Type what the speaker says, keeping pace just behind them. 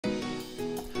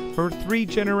For 3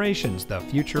 generations, the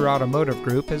Future Automotive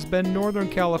Group has been Northern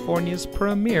California's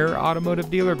premier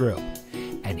automotive dealer group.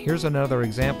 And here's another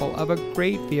example of a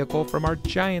great vehicle from our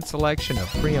giant selection of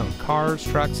pre-owned cars,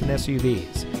 trucks, and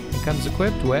SUVs. It comes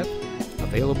equipped with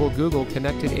available Google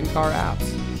connected in-car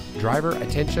apps, driver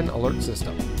attention alert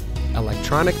system,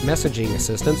 electronic messaging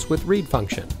assistance with read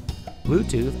function,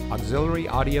 Bluetooth auxiliary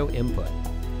audio input,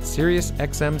 Sirius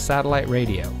XM satellite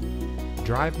radio,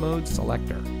 drive mode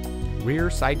selector,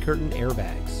 rear side curtain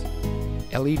airbags,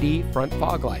 LED front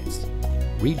fog lights,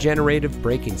 regenerative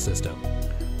braking system,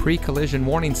 pre-collision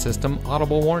warning system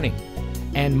audible warning,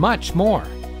 and much more.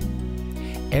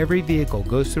 Every vehicle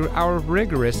goes through our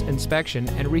rigorous inspection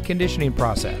and reconditioning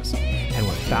process. And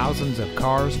with thousands of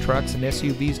cars, trucks, and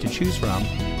SUVs to choose from,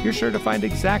 you're sure to find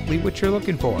exactly what you're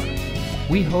looking for.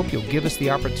 We hope you'll give us the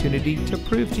opportunity to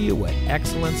prove to you what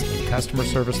excellence in customer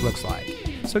service looks like.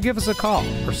 So give us a call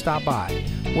or stop by.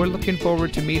 We're looking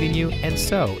forward to meeting you, and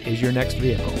so is your next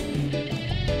vehicle.